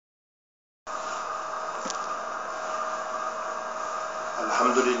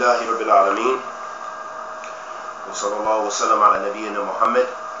الحمد لله رب العالمين وصلى الله وسلم على نبينا محمد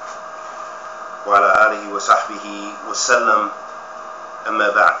وعلى آله وصحبه وسلم أما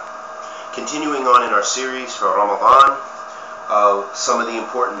بعد. Continuing on in our series for Ramadan of some of the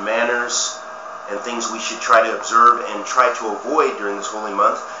important manners and things we should try to observe and try to avoid during this holy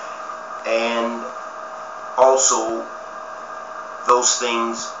month, and also those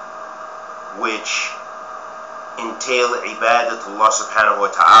things which entail ibadat Allah subhanahu wa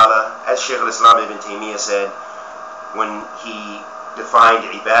ta'ala. As Shaykh al-Islam ibn Taymiyyah said when he defined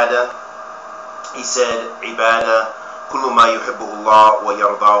ibadah, he said ibadah kullu ma yuhibbuhu Allah wa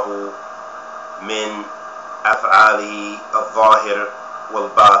yardahu min af'alihi al-zahir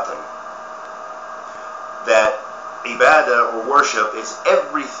wal-batin. That ibadah or worship is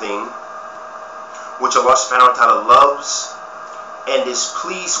everything which Allah subhanahu wa ta'ala loves and is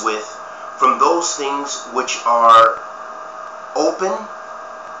pleased with, from those things which are open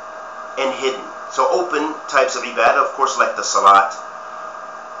and hidden. So open types of ibadah, of course, like the salat,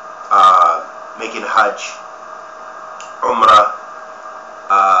 making hajj, umrah,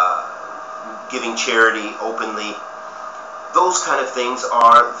 giving charity openly. Those kind of things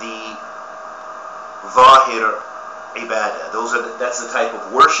are the zahir ibadah. That's the type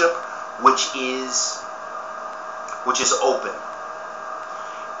of worship which is open.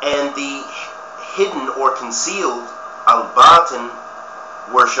 And the hidden or concealed al-batin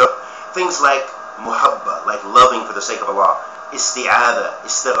worship, things like muhabba, like loving for the sake of Allah, isti'adha,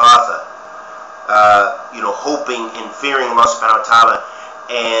 istighatha, hoping and fearing Allah subhanahu wa ta'ala,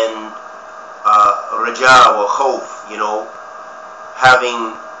 and raja wa khawf,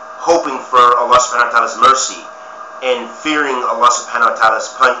 hoping for Allah subhanahu wa ta'ala's mercy and fearing Allah subhanahu wa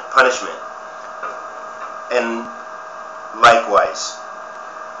ta'ala's punishment, and likewise.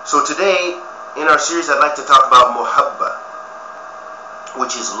 So today, in our series, I'd like to talk about muhabba,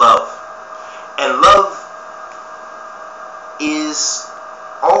 which is love. And love is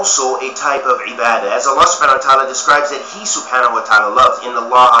also a type of ibadah, as Allah subhanahu wa ta'ala describes that He subhanahu wa ta'ala loves. Inna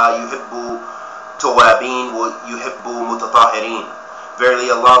Allaha yuhibbu tawabin wa yuhibbu mutatahhirin. Verily,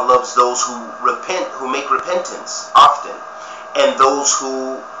 Allah loves those who repent, who make repentance often, and those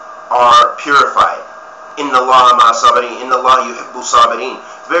who are purified. Inna Allaha ma'a sabirin. Inna Allaha yuhibbu sabirin.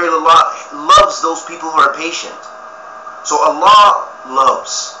 Verily, Allah loves those people who are patient. So Allah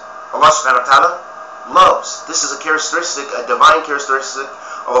loves. Allah subhanahu wa ta'ala loves. This is a divine characteristic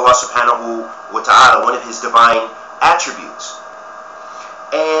of Allah subhanahu wa ta'ala, one of His divine attributes.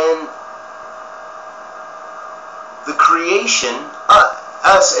 And the creation,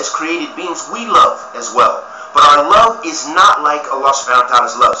 us as created beings, we love as well. But our love is not like Allah subhanahu wa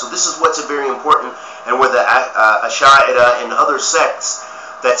ta'ala's love. So this is what's very important, and where the Asha'ira and other sects,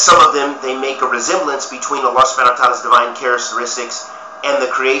 that some of them, they make a resemblance between Allah subhanahu wa ta'ala's divine characteristics and the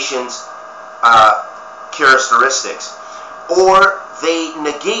creation's characteristics. Or they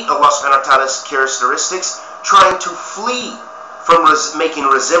negate Allah subhanahu wa ta'ala's characteristics, trying to flee from making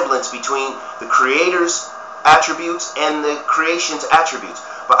a resemblance between the creator's attributes and the creation's attributes.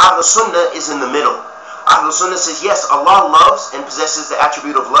 But Ahl Sunnah is in the middle. Ahl Sunnah says, yes, Allah loves and possesses the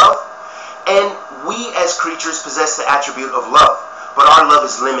attribute of love, and we as creatures possess the attribute of love. But our love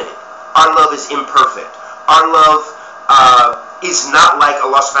is limited. Our love is imperfect. Our love is not like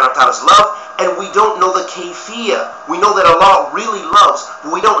Allah subhanahu wa ta'ala's love, and we don't know the kayfiyah. We know that Allah really loves,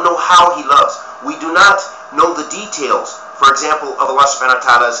 but we don't know how He loves. We do not know the details, for example, of Allah subhanahu wa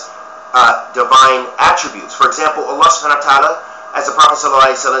ta'ala's divine attributes. For example, Allah subhanahu wa ta'ala, as the Prophet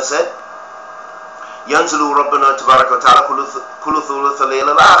sallallahu alaihi wasallam said, Yanzilu Rabbana tabaraka wa ta'ala kullu thuluth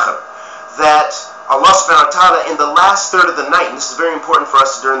al-layl al-akhir, that Allah subhanahu wa ta'ala in the last third of the night, and this is very important for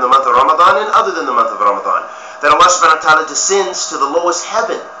us during the month of Ramadan and other than the month of Ramadan, that Allah subhanahu wa ta'ala descends to the lowest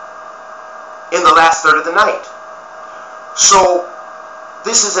heaven in the last third of the night. So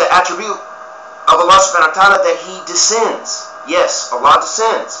this is an attribute of Allah subhanahu wa ta'ala, that He descends. Yes, Allah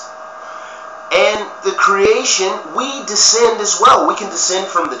descends. And the creation, we descend as well. We can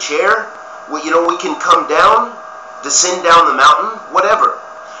descend from the chair. We can come down, descend down the mountain, whatever.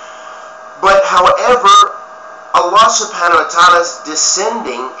 But however, Allah subhanahu wa ta'ala's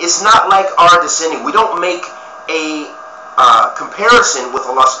descending is not like our descending. We don't make a comparison with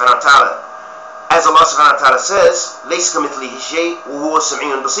Allah subhanahu wa ta'ala. As Allah subhanahu wa ta'ala says, لَيْسَ كَمِثْلِهِ شَيْءٌ وَهُوَ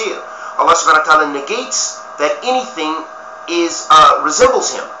السَّمِيعُ الْبَصِيرُ. Allah subhanahu wa ta'ala negates that anything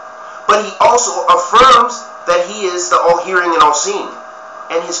resembles Him. But He also affirms that He is the all-hearing and all-seeing,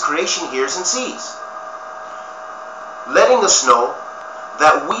 and His creation hears and sees, letting us know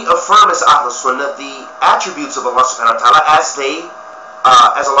that we affirm as Ahl Sunnah the attributes of Allah subhanahu wa ta'ala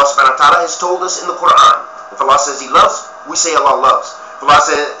as Allah subhanahu wa ta'ala has told us in the Quran. If Allah says He loves, we say Allah loves. Allah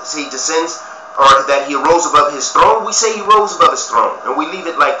says he descends, or that he rose above his throne, we say he rose above his throne, and we leave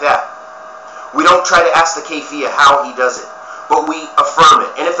it like that. We don't try to ask the kayfiyah how he does it, but we affirm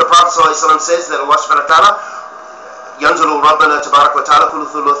it. And if the Prophet ﷺ says that Allah subhanahu wa ta'ala yanzilu rabbana tabarak wa ta'ala kullu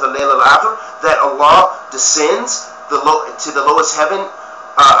thuluth al-layl al-akhir, that Allah descends to the lowest heaven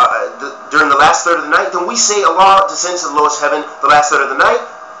during the last third of the night, then we say Allah descends to the lowest heaven the last third of the night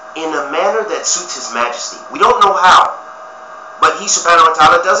in a manner that suits His Majesty. We don't know how, but He subhanahu wa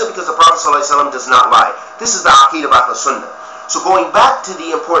ta'ala does it because the Prophet ﷺ does not lie. This is the aqeedah of Ahl Sunnah. So going back to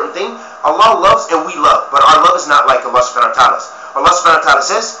the important thing, Allah loves and we love, but our love is not like Allah subhanahu wa ta'ala's. Allah subhanahu wa ta'ala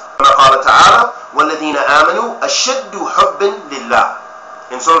says, قال تعالى وَالَّذِينَ آمَنُوا أَشَدُّ حُبًّا لِلَّهِ.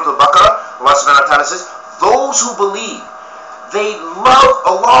 In Surah Al-Baqarah, Allah subhanahu wa ta'ala says, those who believe, they love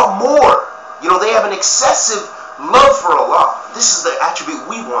Allah more. They have an excessive love for Allah. This is the attribute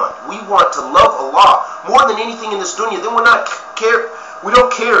we want. We want to love Allah more than anything in this dunya. Then we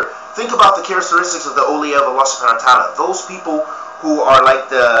don't care. Think about the characteristics of the awliya of Allah subhanahu wa ta'ala. Those people who are like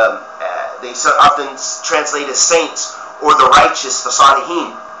they often translate as saints or the righteous, the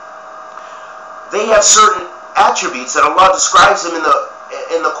salihin. They have certain attributes that Allah describes them in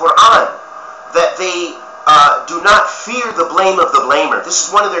the Quran, that they do not fear the blame of the blamer. This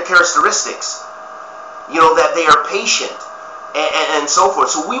is one of their characteristics. That they are patient and so forth.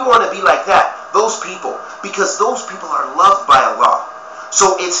 So we want to be like that, those people, because those people are loved by Allah.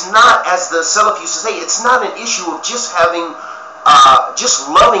 So it's not, as the Salaf used to say, it's not an issue of just loving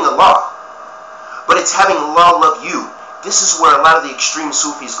Allah, but it's having Allah love you. This is where a lot of the extreme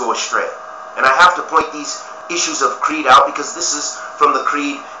Sufis go astray. And I have to point these issues of creed out, because this is from the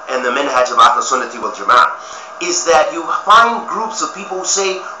creed and the minhaj of Ahl Sunnah wal Jamaa't, is that you find groups of people who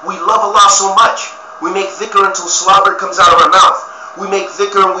say, we love Allah so much, we make dhikr until slobber comes out of our mouth. We make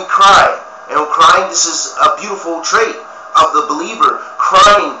dhikr and we cry. And crying, this is a beautiful trait of the believer,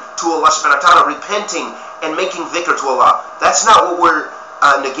 crying to Allah subhanahu wa ta'ala, repenting and making dhikr to Allah. That's not what we're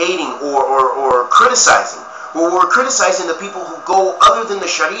negating or criticizing. Well, we're criticizing the people who go other than the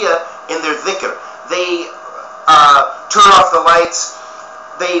Sharia in their dhikr. They turn off the lights,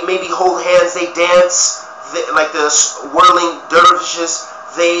 they maybe hold hands, they dance like the whirling dervishes,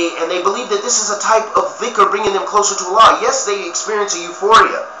 and they believe that this is a type of dhikr bringing them closer to Allah. Yes, they experience a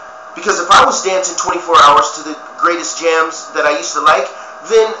euphoria, because if I was dancing 24 hours to the greatest jams that I used to like,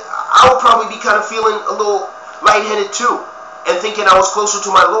 then I would probably be kind of feeling a little lightheaded too, and thinking I was closer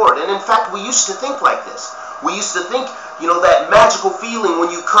to my Lord. And in fact, we used to think like this. We used to think, that magical feeling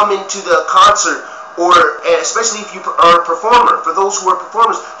when you come into the concert, or especially if you are a performer. For those who are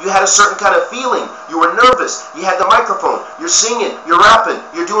performers, you had a certain kind of feeling. You were nervous. You had the microphone. You're singing. You're rapping.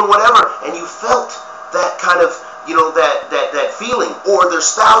 You're doing whatever, and you felt that kind of, that feeling. Or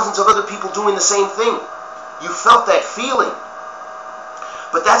there's thousands of other people doing the same thing. You felt that feeling,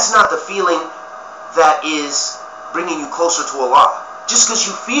 but that's not the feeling that is bringing you closer to Allah. Just because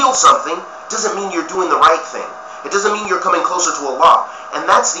you feel something doesn't mean you're doing the right thing. It doesn't mean you're coming closer to Allah. And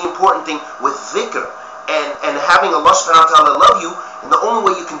that's the important thing with dhikr and having Allah subhanahu wa ta'ala love you. And the only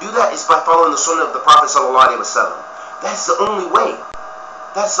way you can do that is by following the sunnah of the Prophet sallallahu alaihi wasallam. That's the only way.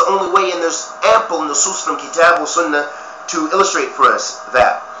 That's the only way. And there's ample nusus from kitab wa sunnah to illustrate for us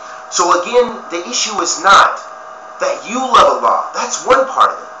that. So again, the issue is not that you love Allah. That's one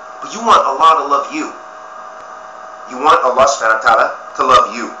part of it. But you want Allah to love you. You want Allah subhanahu wa ta'ala to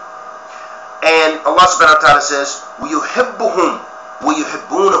love you. And Allah subhanahu wa ta'ala says, وَيُحِبُّهُمْ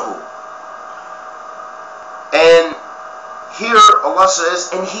وَيُحِبُّونَهُ. And here Allah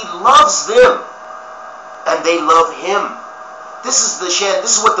says, and He loves them, and they love Him. This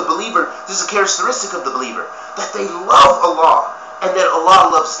is what the believer, this is a characteristic of the believer, that they love Allah, and that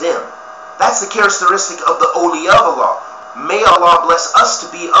Allah loves them. That's the characteristic of the awliya of Allah. May Allah bless us to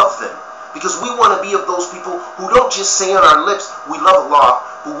be of them. Because we want to be of those people who don't just say on our lips, we love Allah,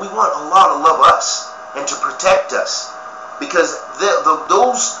 but we want Allah to love us and to protect us. Because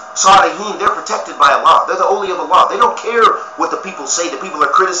those salihin, they're protected by Allah. They're the awliya of Allah. They don't care what the people say. The people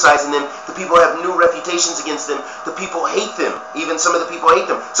are criticizing them. The people have new reputations against them. The people hate them. Even some of the people hate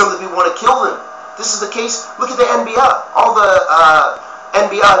them. Some of the people want to kill them. This is the case. Look at the Anbiya. All the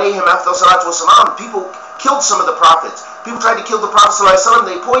Anbiya alayhim afdal salatu wasalam. People killed some of the prophets. People tried to kill the Prophet sallallahu alaihi wasallam.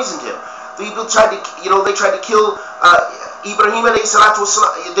 They poisoned him. People tried to, they tried to kill Ibrahim alayhi salatu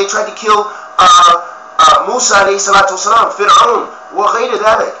wasalam. They tried to kill Musa alayhi salatu wasalam, Fir'aun, wa ghayr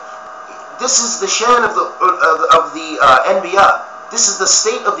dhalik. This is the shan of the Anbiya. This is the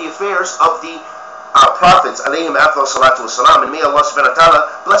state of the affairs of the prophets alayhim afdal salatu wasalam. And may Allah subhanahu wa ta'ala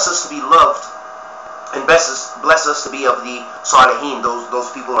bless us to be loved, and bless us to be of the salihin.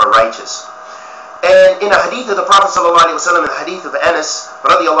 Those people are righteous. And in a hadith of the Prophet sallallahu alaihi wasallam, in the hadith of Anas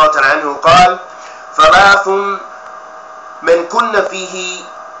radiyallahu ta'ala anhu, قال ثلاث من كن فيه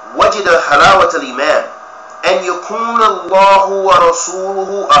وجد حلاوة الإيمان أن يكون الله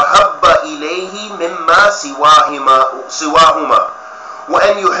ورسوله أحب إليه مما سواهما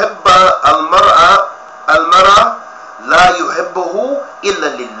وأن يحب المرء لا يحبه إلا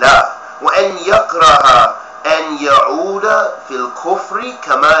لله وأن يكره أن يعود في الكفر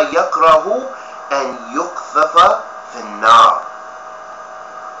كما يكره أن يقذف في النار.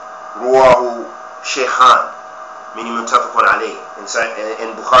 رواه شيخان meaning muttafaqun alayh. In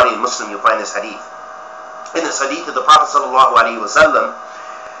Bukhari and Muslim you'll find this hadith. In this hadith of the Prophet sallallahu alaihi wasallam,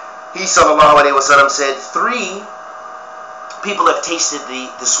 he sallallahu alaihi wasallam said, 3 people have tasted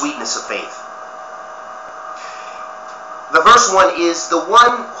the sweetness of faith. The first one is the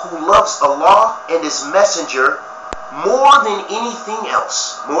one who loves Allah and His Messenger more than anything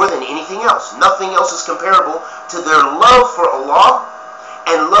else. More than anything else. Nothing else is comparable to their love for Allah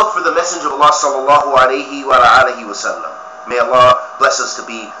and love for the Messenger of Allah sallallahu alaihi wa sallam. May Allah bless us to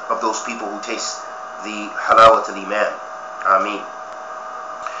be of those people who taste the halawat al-iman. Ameen.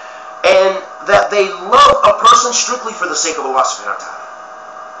 And that they love a person strictly for the sake of Allah subhanahu wa ta'ala.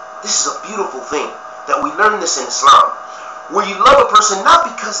 This is a beautiful thing, that we learn this in Islam. Where you love a person not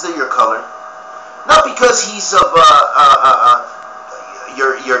because they're your color, not because he's of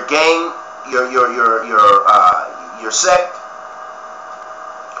your gang, your sect,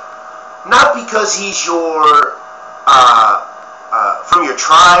 not because he's your from your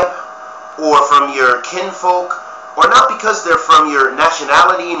tribe or from your kinfolk, or not because they're from your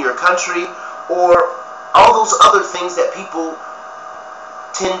nationality in your country, or all those other things that people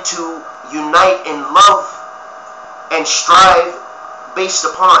tend to unite and love and strive based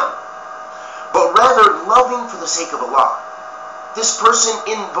upon, but rather loving for the sake of Allah. This person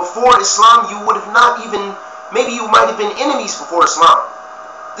before Islam, you would have not even, maybe you might have been enemies before Islam.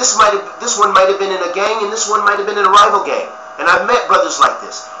 This one might have been in a gang, and this one might have been in a rival gang. And I've met brothers like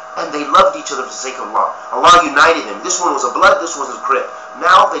this, and they loved each other for the sake of Allah. Allah united them. This one was a blood, this one was a crip.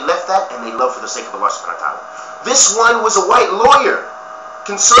 Now they left that and they love for the sake of Allah subhanahu wa ta'ala. This one was a white lawyer,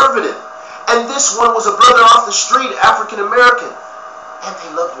 conservative. And this one was a brother off the street, African American, and they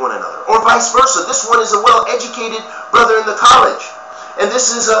loved one another. Or vice versa. This one is a well-educated brother in the college, and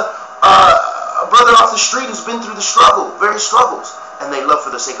this is a brother off the street who's been through the various struggles, and they love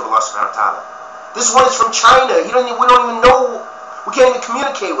for the sake of Allah subhanahu wa ta'ala. This one is from China. We don't even know, we can't even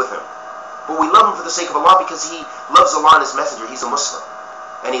communicate with him, but we love him for the sake of Allah because he loves Allah and His Messenger. He's a Muslim,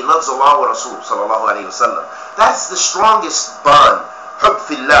 and he loves Allah wa Rasul sallallahu alaihi wasallam. That's the strongest bond, hub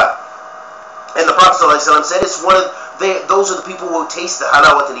fillah. And the Prophet ﷺ said it's those are the people who taste the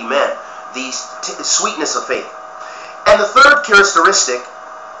halawat al-iman, the sweetness of faith. And the third characteristic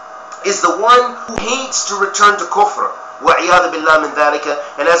is the one who hates to return to kufr. وَعِيَاذَ بِاللَّهِ مِنْ ذَلِكَ.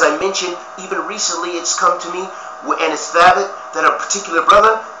 And as I mentioned, even recently it's come to me, and it's thabit, that a particular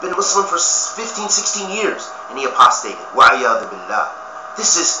brother been Muslim for 15, 16 years, and he apostated. وَعِيَاذَ بِاللَّهِ.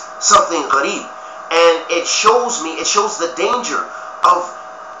 This is something ghareeb. And it shows the danger of,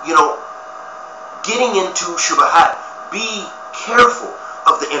 getting into shubahat. Be careful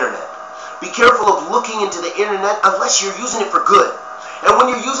of the internet. Be careful of looking into the internet unless you're using it for good. And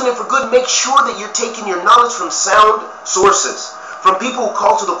when you're using it for good, make sure that you're taking your knowledge from sound sources, from people who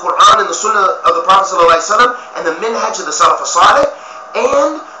call to the Quran and the Sunnah of the Prophet ﷺ and the minhaj of the Salaf as-Salih,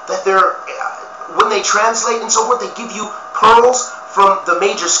 and that when they translate and so forth, they give you pearls from the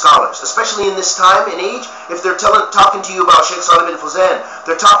major scholars, especially in this time and age. If they're talking to you about Sheikh Salih bin Fawzan,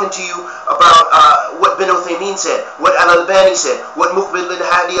 they're talking to you about what bin Uthaymin said, what Al-Albani said, what Muqbil bin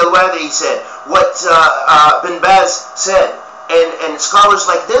Hadi al-Wadi said, what bin Baz said, and scholars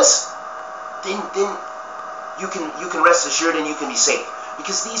like this, then you can rest assured and you can be safe,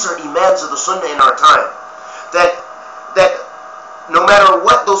 because these are imams of the Sunnah in our time, that no matter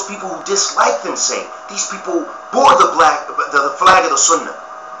what those people who dislike them say, these people bore the flag of the Sunnah.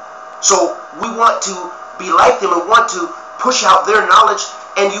 So we want to be like them and want to push out their knowledge,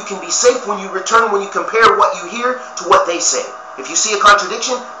 and you can be safe when you compare what you hear to what they say. If you see a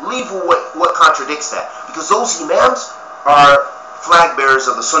contradiction, leave what contradicts that, because those imams are flag bearers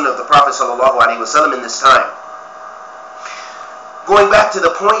of the Sunnah of the Prophet ﷺ in this time. Going back to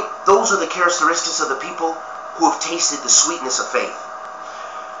the point, those are the characteristics of the people who have tasted the sweetness of faith.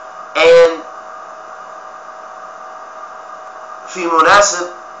 And fi munasib,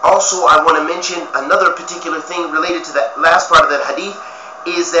 also I want to mention another particular thing related to that last part of that hadith,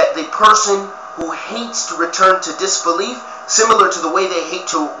 is that the person who hates to return to disbelief, similar to the way they hate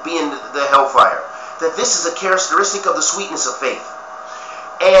to be in the hellfire, that this is a characteristic of the sweetness of faith.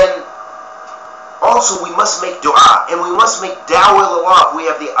 And also we must make dua, and we must make da'wah ilallah if we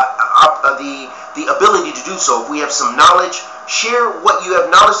have the ability to do so. If we have some knowledge, share what you have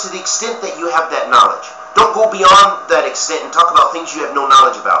knowledge to the extent that you have that knowledge. Don't go beyond that extent and talk about things you have no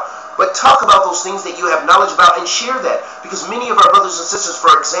knowledge about. But talk about those things that you have knowledge about and share that. Because many of our brothers and sisters,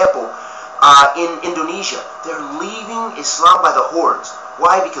 for example, in Indonesia, they're leaving Islam by the hordes.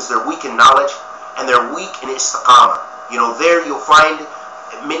 Why? Because they're weak in knowledge and they're weak in istiqamah. You know, there you'll find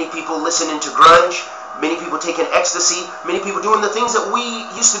many people listening to grunge, many people taking ecstasy, many people doing the things that we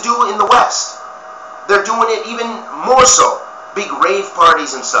used to do in the West. They're doing it even more so. Big rave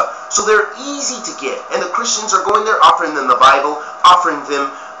parties and stuff. So they're easy to get. And the Christians are going there, offering them the Bible, offering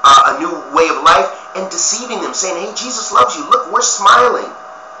them a new way of life, and deceiving them, saying, hey, Jesus loves you. Look, we're smiling.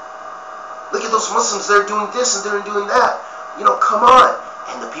 Look at those Muslims. They're doing this and they're doing that. You know, come on.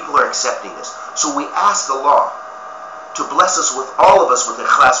 And the people are accepting this. So we ask Allah to bless us with all of us with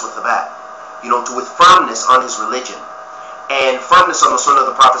ikhlas, with thabat. You know, with firmness on His religion. And firmness on the Sunnah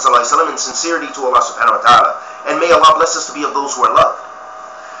of the Prophet ﷺ, and sincerity to Allah subhanahu wa ta'ala. And may Allah bless us to be of those who are loved.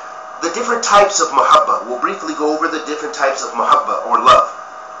 The different types of muhabba. We'll briefly go over the different types of muhabba or love.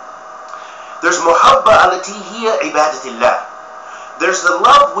 There's muhabba alati hiya ibadatillah. There's the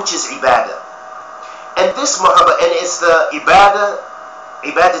love which is ibadah. And this muhabba, and it's the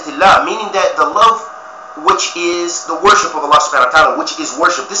ibadatillah, meaning that the love which is the worship of Allah subhanahu wa ta'ala, which is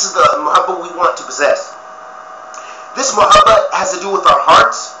worship. This is the muhabba we want to possess. This muhabba has to do with our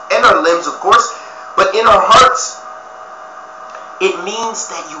hearts and our limbs, of course. But in our hearts, it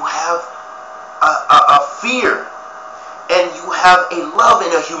means that you have a fear, and you have a love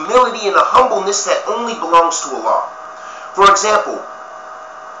and a humility and a humbleness that only belongs to Allah. For example,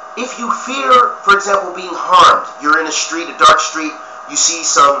 if you fear, for example, being harmed, you're in a street, a dark street, you see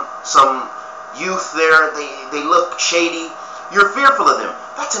some youth there, they look shady, you're fearful of them.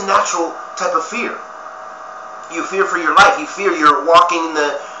 That's a natural type of fear. You fear for your life. You fear you're walking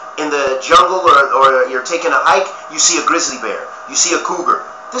in the jungle, or you're taking a hike, you see a grizzly bear, you see a cougar.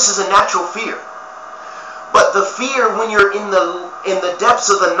 This is a natural fear. But the fear when you're in the depths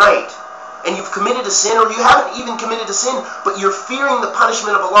of the night and you've committed a sin, or you haven't even committed a sin, but you're fearing the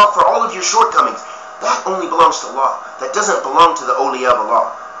punishment of Allah for all of your shortcomings, that only belongs to Allah. That doesn't belong to the awliya of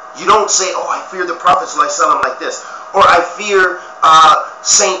Allah. You don't say, oh, I fear the Prophet ﷺ like this, or I fear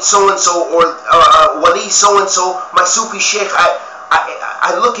Saint so-and-so, or Wali so-and-so, my Sufi Sheikh,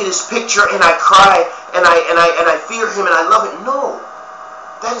 I look at his picture and I cry, and I fear him and I love it. No.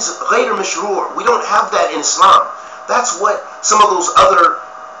 That is ghayr mashru'. We don't have that in Islam. That's what some of those other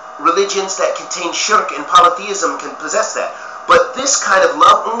religions that contain shirk and polytheism can possess that. But this kind of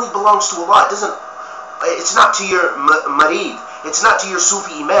love only belongs to Allah. It's not to your marid. It's not to your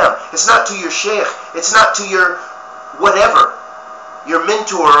Sufi imam. It's not to your sheikh. It's not to your whatever, your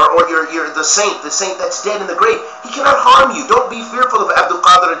mentor, or the saint that's dead in the grave. He cannot harm you. Don't be fearful of Abdul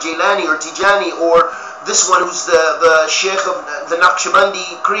Qadir Jilani or Tijani, or this one who's the sheikh of the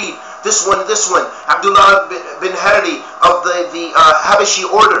Naqshbandi creed. This one, Abdullah bin Harri of the Habashi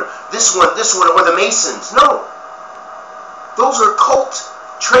order. This one, or the Masons. No. Those are cult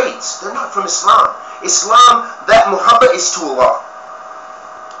traits. They're not from Islam. Islam, that muhabba is to Allah.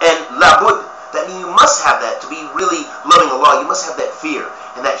 And labud, that means you must have that to be really loving Allah. You must have that fear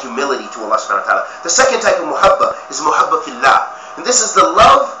and that humility to Allah subhanahu wa ta'ala. The second type of muhabba is muhabba fillah. And this is the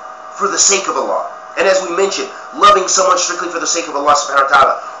love for the sake of Allah. And as we mentioned, loving someone strictly for the sake of Allah subhanahu wa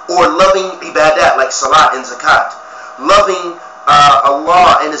ta'ala. Or loving ibadat like salat and zakat. Loving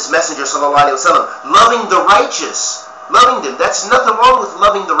Allah and His Messenger sallallahu alayhi wa sallam. Loving the righteous. Loving them. That's nothing wrong with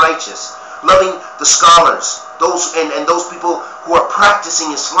loving the righteous. Loving the scholars. Those people who are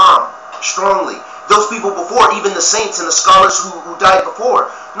practicing Islam strongly. Those people before, even the saints and the scholars who died before.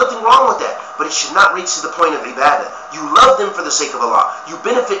 Nothing wrong with that. But it should not reach to the point of ibadah. You love them for the sake of Allah. You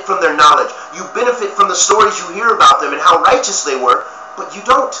benefit from their knowledge. You benefit from the stories you hear about them and how righteous they were. But you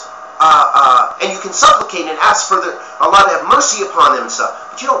don't. And you can supplicate and ask for Allah to have mercy upon them and stuff.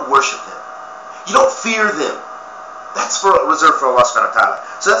 But you don't worship them. You don't fear them. That's reserved for Allah subhanahu wa ta'ala.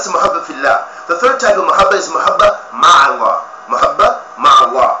 So that's the muhabba fillah. The third type of muhabba is muhabba ma'allah. Muhabba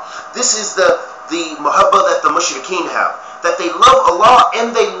ma'allah. This is the muhabba that the mushrikeen have. That they love Allah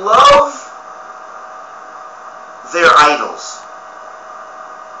and they love their idols.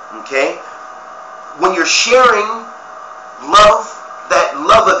 Okay? When you're sharing love, that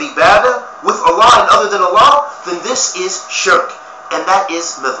love of ibadah with Allah and other than Allah, then this is shirk. And that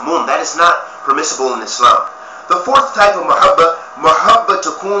is madhmoom. That is not permissible in Islam. The fourth type of muhabba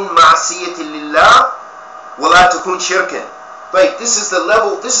takun ma'asiyatin lillah wa la takun shirkan. Like, this is the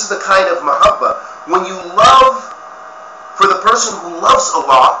level, this is the kind of muhabba when you love for the person who loves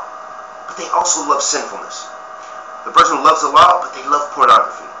Allah, but they also love sinfulness. The person who loves Allah, but they love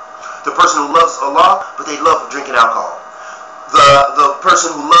pornography. The person who loves Allah, but they love drinking alcohol. The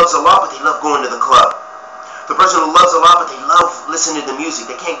person who loves Allah, but they love going to the club. The person who loves Allah, but they love listening to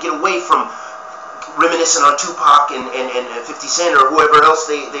music. They can't get away from reminiscing on Tupac and 50 Cent or whoever else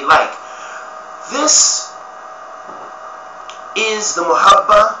they like. This is the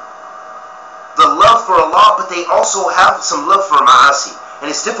muhabba, the love for Allah, but they also have some love for ma'asi. And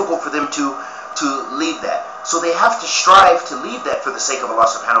it's difficult for them to leave that. So they have to strive to leave that for the sake of Allah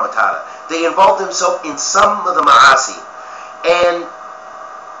subhanahu wa ta'ala. They involve themselves in some of the ma'asi. And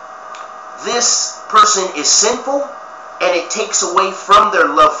this person is sinful, and it takes away from their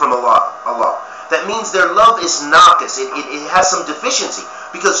love from Allah. That means their love is naqis. It has some deficiency.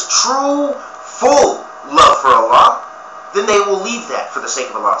 Because true, full love for Allah, then they will leave that for the sake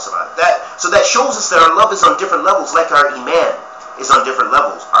of Allah subhanahu wa ta'ala. So that shows us that our love is on different levels, like our iman is on different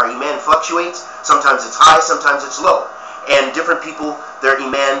levels. Our iman fluctuates. Sometimes it's high, sometimes it's low. And different people, their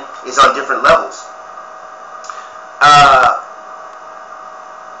iman is on different levels.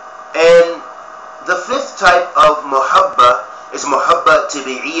 And the fifth type of muhabba is muhabba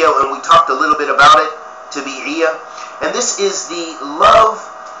tabi'iyya, and we talked a little bit about it, tabi'iyya. And this is the love,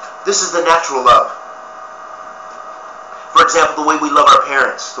 this is the natural love. For example, the way we love our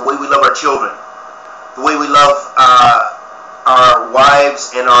parents, the way we love our children, the way we love our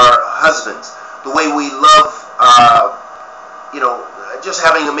wives and our husbands, the way we love, just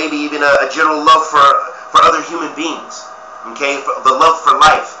having maybe even a general love for other human beings, okay, the love for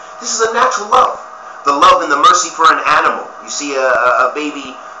life. This is a natural love. The love and the mercy for an animal. You see a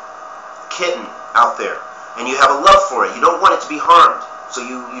baby kitten out there, and you have a love for it. You don't want it to be harmed, so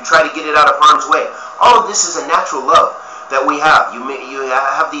you try to get it out of harm's way. All of this is a natural love that we have. You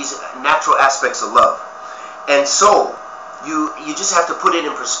have these natural aspects of love. And so, you just have to put it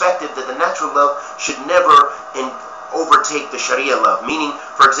in perspective that the natural love should never overtake the Sharia love. Meaning,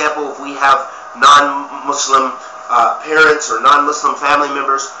 for example, if we have non-Muslim parents or non-Muslim family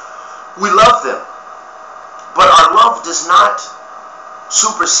members, we love them. But our love does not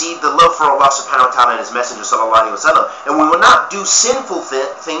supersede the love for Allah subhanahu wa ta'ala and His Messenger sallallahu alaihi wasallam. And we will not do sinful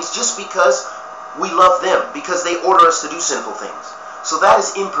things just because we love them, because they order us to do sinful things. So that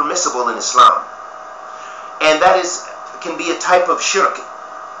is impermissible in Islam. And that can be a type of shirk,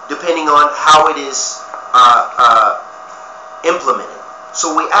 depending on how it is implemented.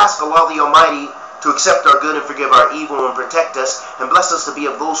 So we ask Allah the Almighty to accept our good and forgive our evil and protect us and bless us to be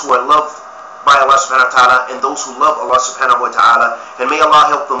of those who are loved by Allah subhanahu wa ta'ala and those who love Allah subhanahu wa ta'ala. And may Allah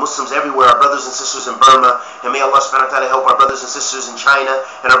help the Muslims everywhere, our brothers and sisters in Burma, and may Allah subhanahu wa ta'ala help our brothers and sisters in China,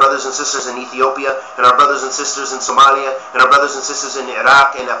 and our brothers and sisters in Ethiopia, and our brothers and sisters in Somalia, and our brothers and sisters in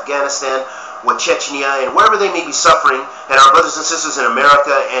Iraq and Afghanistan, with Chechnya, and wherever they may be suffering, and our brothers and sisters in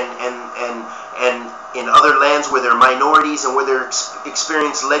America and in other lands where they're minorities and where they're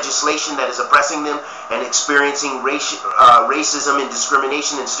experiencing legislation that is oppressing them and experiencing racism and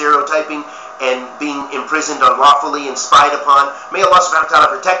discrimination and stereotyping and being imprisoned unlawfully and spied upon. May Allah subhanahu wa ta'ala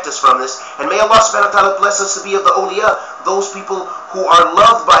protect us from this, and may Allah subhanahu wa ta'ala bless us to be of the awliya, those people who are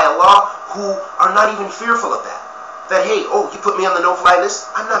loved by Allah, who are not even fearful of that. That, hey, oh, you put me on the no-fly list?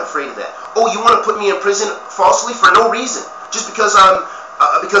 I'm not afraid of that. Oh, you want to put me in prison falsely for no reason, just because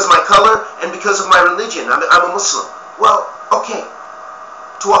because of my color and because of my religion. I'm a Muslim. Well, okay.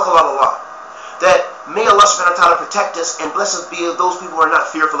 Tawakkal ala Allah. That may Allah subhanahu wa ta'ala protect us and bless us be of those people who are not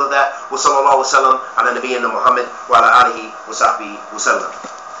fearful of that. Wa sallallahu wa sallam ala nabiyyina Muhammad wa ala alihi wa sahbihi wa sallam.